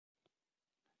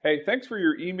Hey, thanks for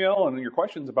your email and your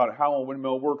questions about how a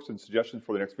windmill works and suggestions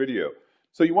for the next video.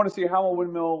 So you want to see how a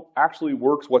windmill actually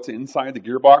works, what's inside the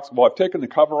gearbox? Well, I've taken the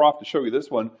cover off to show you this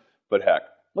one, but heck,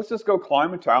 let's just go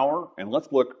climb a tower and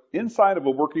let's look inside of a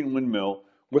working windmill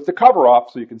with the cover off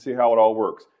so you can see how it all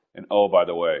works. And oh, by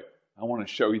the way, I want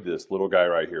to show you this little guy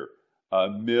right here.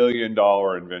 $1 million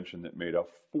invention that made a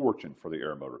fortune for the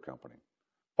Aermotor company.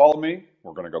 Follow me,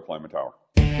 we're going to go climb a tower.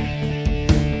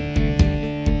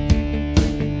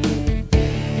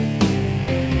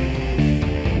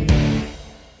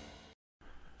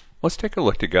 Let's take a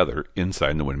look together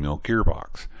inside the windmill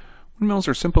gearbox. Windmills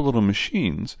are simple little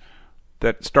machines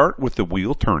that start with the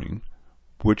wheel turning,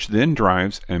 which then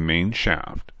drives a main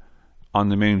shaft. On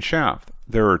the main shaft,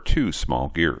 there are two small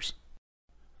gears.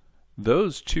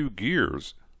 Those two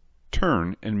gears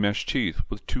turn and mesh teeth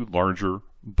with two larger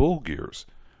bull gears.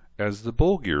 As the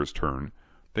bull gears turn,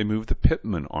 they move the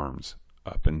pitman arms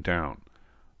up and down.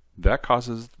 That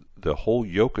causes the whole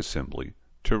yoke assembly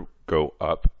to go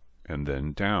up and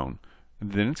then down,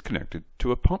 and then it's connected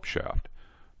to a pump shaft.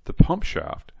 The pump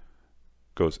shaft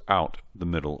goes out the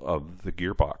middle of the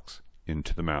gearbox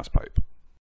into the mast pipe.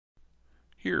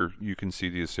 Here you can see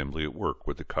the assembly at work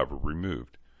with the cover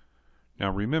removed.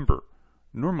 Now remember,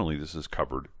 normally this is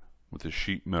covered with a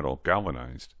sheet metal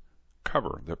galvanized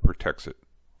cover that protects it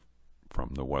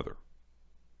from the weather.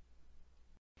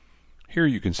 Here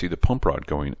you can see the pump rod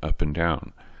going up and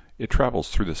down. It travels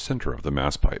through the center of the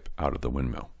mast pipe out of the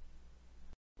windmill.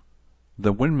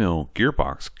 The windmill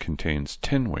gearbox contains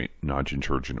 10-weight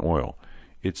non-detergent oil.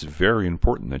 It's very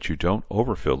important that you don't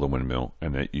overfill the windmill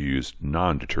and that you use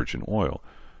non-detergent oil,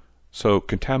 so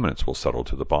contaminants will settle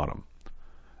to the bottom.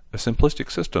 A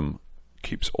simplistic system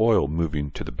keeps oil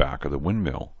moving to the back of the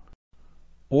windmill.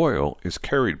 Oil is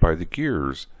carried by the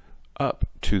gears up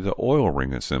to the oil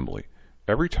ring assembly.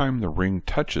 Every time the ring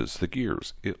touches the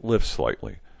gears, it lifts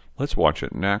slightly. Let's watch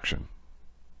it in action.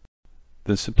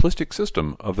 The simplistic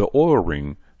system of the oil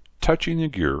ring touching the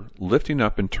gear, lifting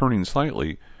up and turning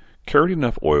slightly, carried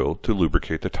enough oil to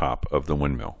lubricate the top of the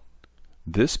windmill.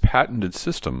 This patented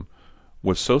system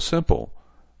was so simple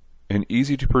and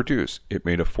easy to produce, it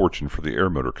made a fortune for the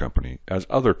Aermotor company, as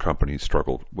other companies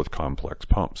struggled with complex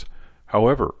pumps.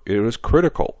 However, it was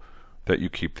critical that you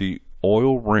keep the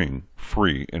oil ring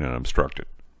free and unobstructed.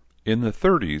 In the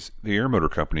 30s, the Aermotor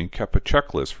company kept a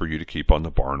checklist for you to keep on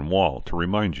the barn wall to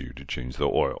remind you to change the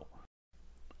oil.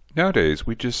 Nowadays,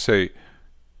 we just say,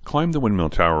 climb the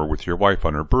windmill tower with your wife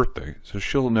on her birthday so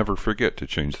she'll never forget to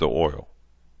change the oil.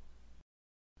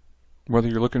 Whether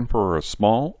you're looking for a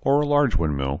small or a large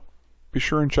windmill, be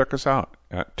sure and check us out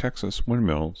at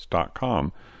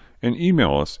texaswindmills.com and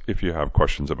email us if you have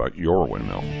questions about your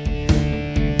windmill.